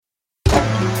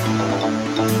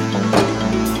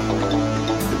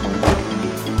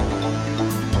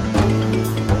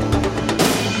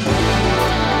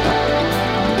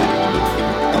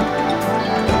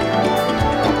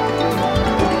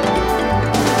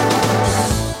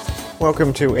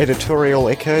Welcome to Editorial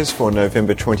Echoes for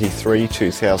November 23,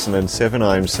 2007.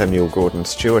 I'm Samuel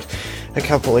Gordon-Stewart. A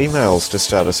couple emails to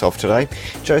start us off today.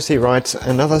 Josie writes,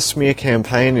 another smear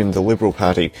campaign in the Liberal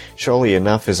Party. Surely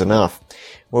enough is enough.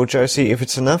 Well, Josie, if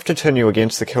it's enough to turn you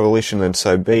against the coalition, then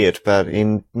so be it, but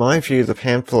in my view, the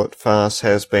pamphlet farce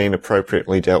has been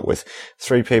appropriately dealt with.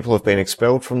 3 people have been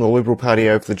expelled from the Liberal Party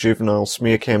over the juvenile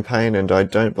smear campaign, and I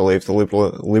don't believe the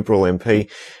Liberal MP,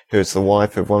 who is the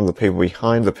wife of one of the people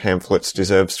behind the pamphlets,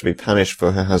 deserves to be punished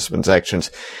for her husband's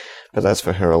actions. But that's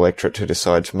for her electorate to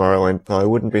decide tomorrow, and I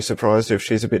wouldn't be surprised if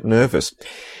she's a bit nervous.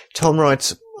 Tom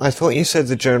writes, I thought you said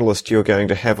the journalist you were going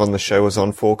to have on the show was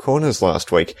on Four Corners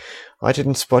last week. I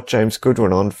didn't spot James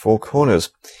Goodwin on Four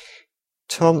Corners.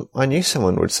 Tom, I knew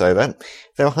someone would say that.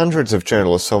 There were hundreds of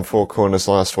journalists on Four Corners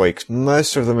last week,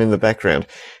 most of them in the background.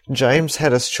 James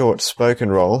had a short spoken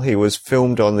role. He was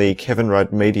filmed on the Kevin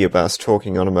Rudd media bus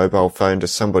talking on a mobile phone to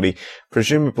somebody,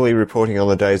 presumably reporting on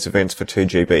the day's events for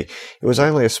 2GB. It was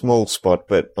only a small spot,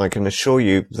 but I can assure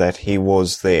you that he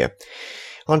was there.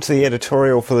 On to the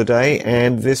editorial for the day,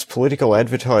 and this political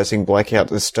advertising blackout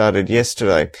that started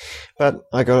yesterday. But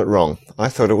I got it wrong. I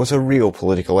thought it was a real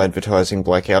political advertising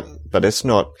blackout, but it's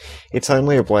not. It's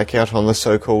only a blackout on the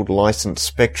so-called licensed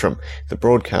spectrum, the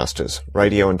broadcasters,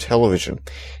 radio and television.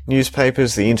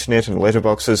 Newspapers, the internet and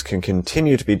letterboxes can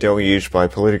continue to be deluged by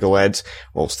political ads,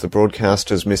 whilst the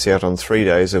broadcasters miss out on 3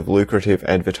 days of lucrative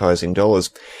advertising dollars.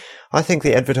 I think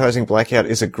the advertising blackout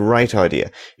is a great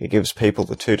idea. It gives people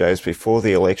the 2 days before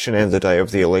the election and the day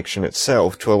of the election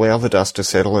itself to allow the dust to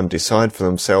settle and decide for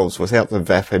themselves without the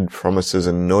vapid promises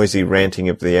and noisy ranting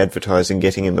of the advertising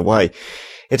getting in the way.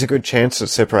 It's a good chance to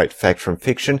separate fact from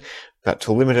fiction, but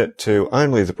to limit it to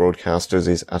only the broadcasters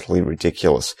is utterly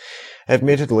ridiculous.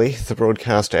 Admittedly, the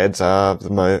broadcast ads are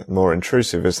the more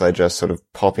intrusive as they just sort of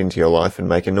pop into your life and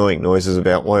make annoying noises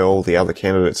about why all the other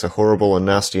candidates are horrible and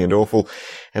nasty and awful,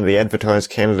 and the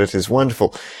advertised candidate is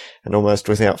wonderful. And almost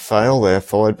without fail, they're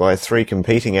followed by 3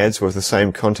 competing ads with the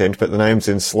same content, but the name's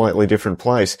in slightly different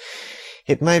place.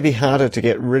 It may be harder to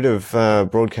get rid of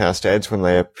broadcast ads when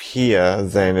they appear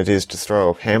than it is to throw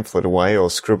a pamphlet away or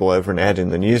scribble over an ad in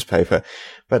the newspaper,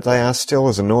 but they are still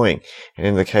as annoying, and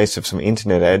in the case of some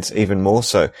internet ads, even more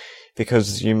so,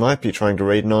 because you might be trying to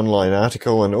read an online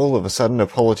article and all of a sudden a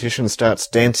politician starts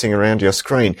dancing around your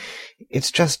screen.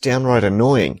 It's just downright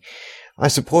annoying. I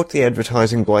support the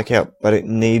advertising blackout, but it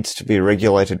needs to be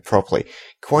regulated properly.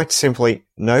 Quite simply,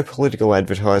 no political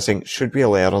advertising should be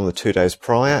allowed on the 2 days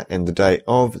prior and the day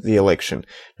of the election.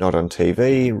 Not on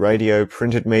TV, radio,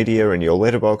 printed media, and your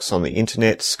letterbox, on the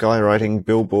internet, skywriting,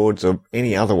 billboards, or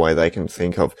any other way they can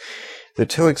think of. The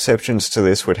 2 exceptions to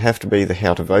this would have to be the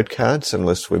how to vote cards,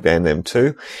 unless we ban them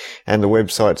too, and the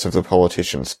websites of the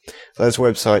politicians. Those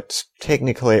websites,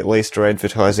 technically at least, are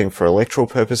advertising for electoral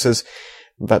purposes,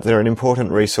 but they're an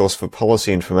important resource for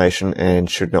policy information and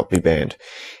should not be banned.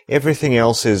 Everything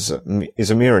else is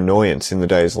a mere annoyance in the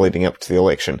days leading up to the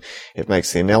election. It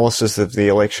makes the analysis of the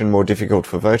election more difficult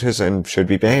for voters and should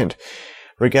be banned.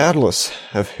 Regardless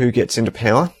of who gets into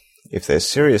power, if they're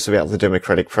serious about the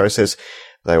democratic process,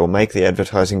 they will make the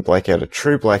advertising blackout a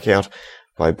true blackout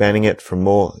by banning it from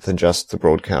more than just the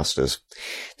broadcasters.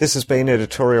 This has been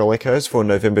Editorial Echoes for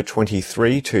November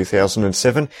 23,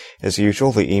 2007. As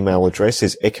usual, the email address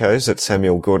is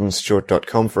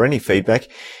echoes@samuelgordonstewart.com for any feedback,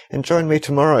 and join me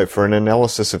tomorrow for an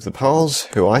analysis of the polls,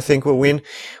 who I think will win,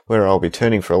 where I'll be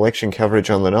turning for election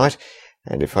coverage on the night,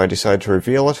 and if I decide to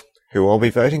reveal it, who I'll be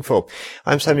voting for.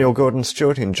 I'm Samuel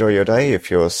Gordon-Stewart. Enjoy your day. If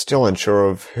you're still unsure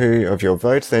of your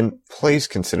vote, then please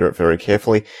consider it very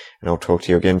carefully, and I'll talk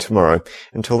to you again tomorrow.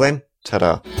 Until then,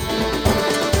 ta-da.